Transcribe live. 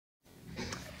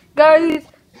Guys,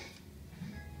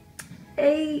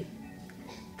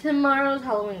 tomorrow's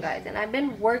Halloween, guys, and I've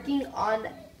been working on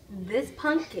this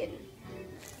pumpkin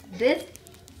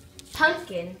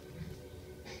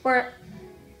for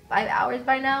 5 hours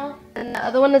by now, and the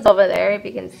other one is over there. If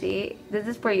you can see, this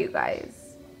is for you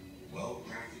guys.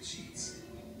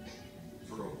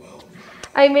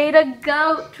 I made a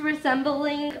goat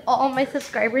resembling all my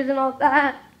subscribers and all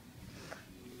that.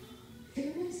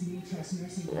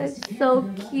 It's so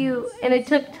cute, and it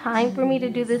took time for me to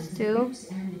do this too.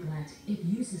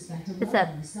 What's up?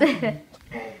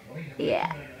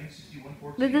 Yeah.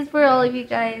 This is for all of you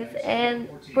guys and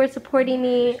for supporting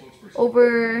me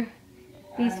over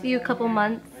these couple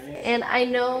months. And I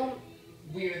know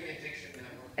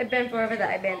it's been forever that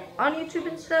I've been on YouTube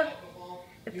and stuff.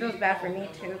 It feels bad for me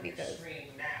too because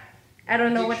I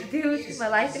don't know what to do with my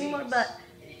life anymore. But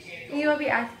you will be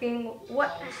asking,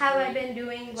 what have I been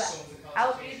doing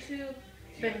without YouTube?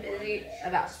 Been busy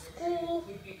about school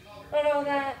and all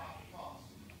that.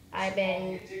 I've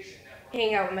been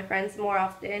hanging out with my friends more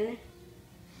often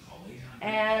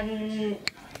and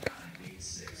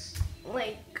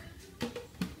like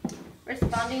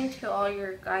responding to all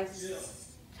your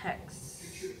guys'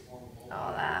 texts,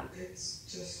 all that.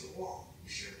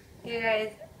 You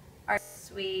guys are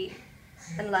sweet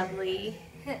and lovely.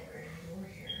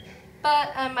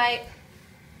 But I might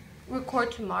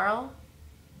record tomorrow,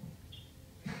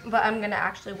 but I'm gonna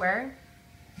actually wear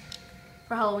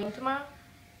for Halloween tomorrow,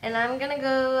 and I'm gonna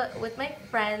go with my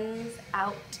friends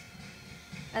out.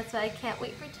 That's why I can't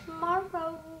wait for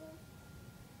tomorrow.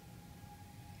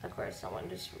 Of course, someone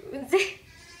just ruins it.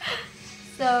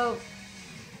 So,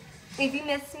 if you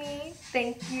miss me,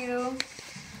 thank you.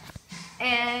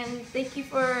 And thank you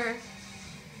for,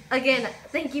 again,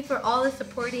 thank you for all the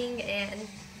supporting and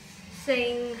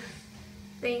saying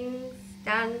things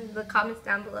down in the comments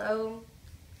down below.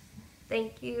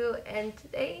 Thank you. And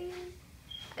today,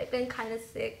 I've been kind of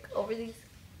sick over these,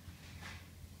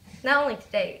 not only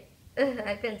today,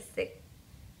 I've been sick,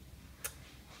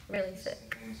 really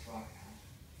sick.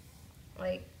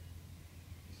 Like,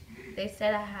 they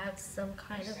said I have some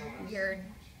kind of weird,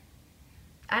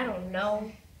 I don't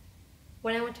know,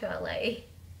 when I went to LA.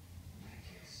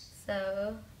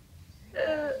 So,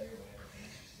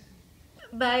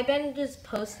 but I've been just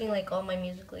posting like all my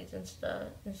music leads and stuff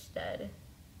instead.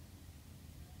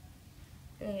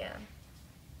 Yeah.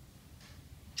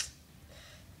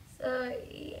 So,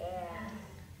 yeah.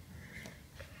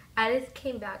 I just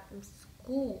came back from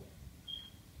school.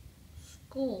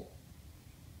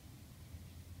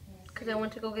 Because I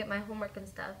went to go get my homework and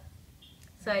stuff.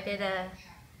 So I did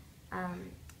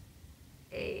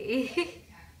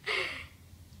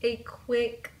a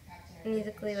quick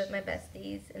musically with my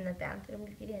besties in the bathroom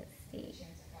if you didn't see.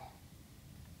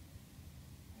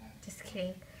 Just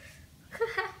kidding.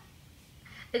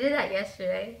 I did that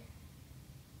yesterday.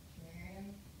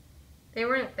 They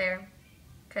weren't there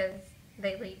because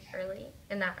they leave early,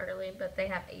 and not early, but they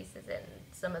have aces and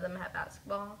some of them have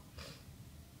basketball.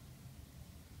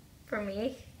 For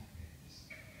me,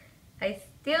 I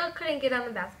still couldn't get on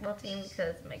the basketball team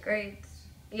because of my grades.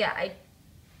 Yeah, I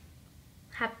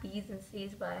have B's and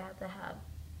C's, but I have to have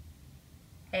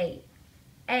A.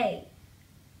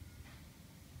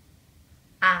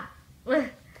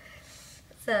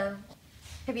 So,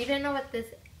 if you didn't know what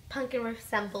this pumpkin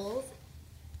resembles,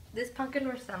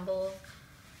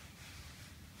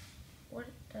 what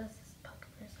does this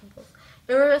pumpkin resemble?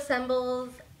 It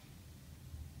resembles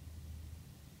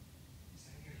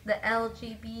the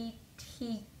LGBTQ,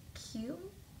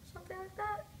 something like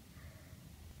that.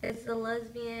 It's the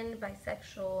lesbian,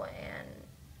 bisexual, and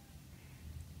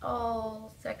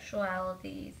all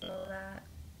sexualities and all that.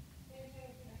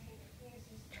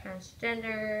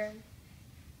 Transgender.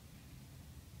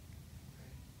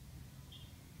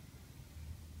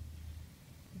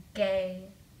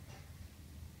 Gay.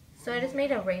 So I just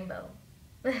made a rainbow.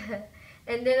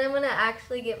 And then I'm gonna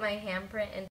actually get my handprint and